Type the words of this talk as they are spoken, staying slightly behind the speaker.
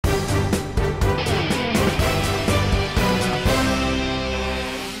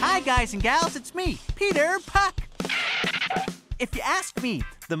guys and gals, it's me, Peter Puck. If you ask me,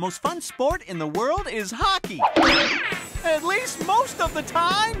 the most fun sport in the world is hockey. At least most of the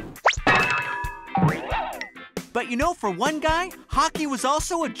time. But you know, for one guy, hockey was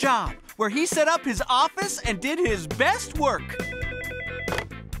also a job where he set up his office and did his best work.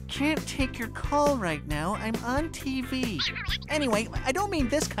 Can't take your call right now. I'm on TV. Anyway, I don't mean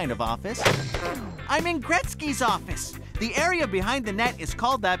this kind of office. I'm in Gretzky's office. The area behind the net is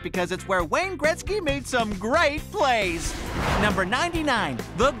called that because it's where Wayne Gretzky made some great plays. Number 99,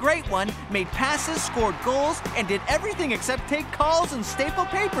 the great one, made passes, scored goals, and did everything except take calls and staple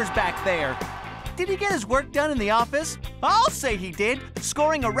papers back there. Did he get his work done in the office? I'll say he did,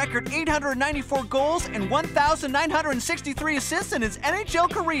 scoring a record 894 goals and 1,963 assists in his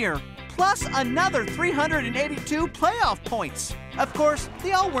NHL career, plus another 382 playoff points. Of course,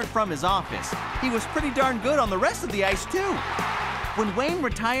 they all weren't from his office. He was pretty darn good on the rest of the ice, too. When Wayne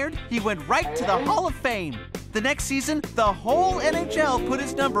retired, he went right to the Hall of Fame. The next season, the whole NHL put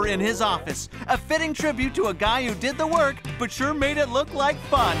his number in his office, a fitting tribute to a guy who did the work, but sure made it look like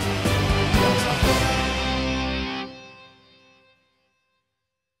fun.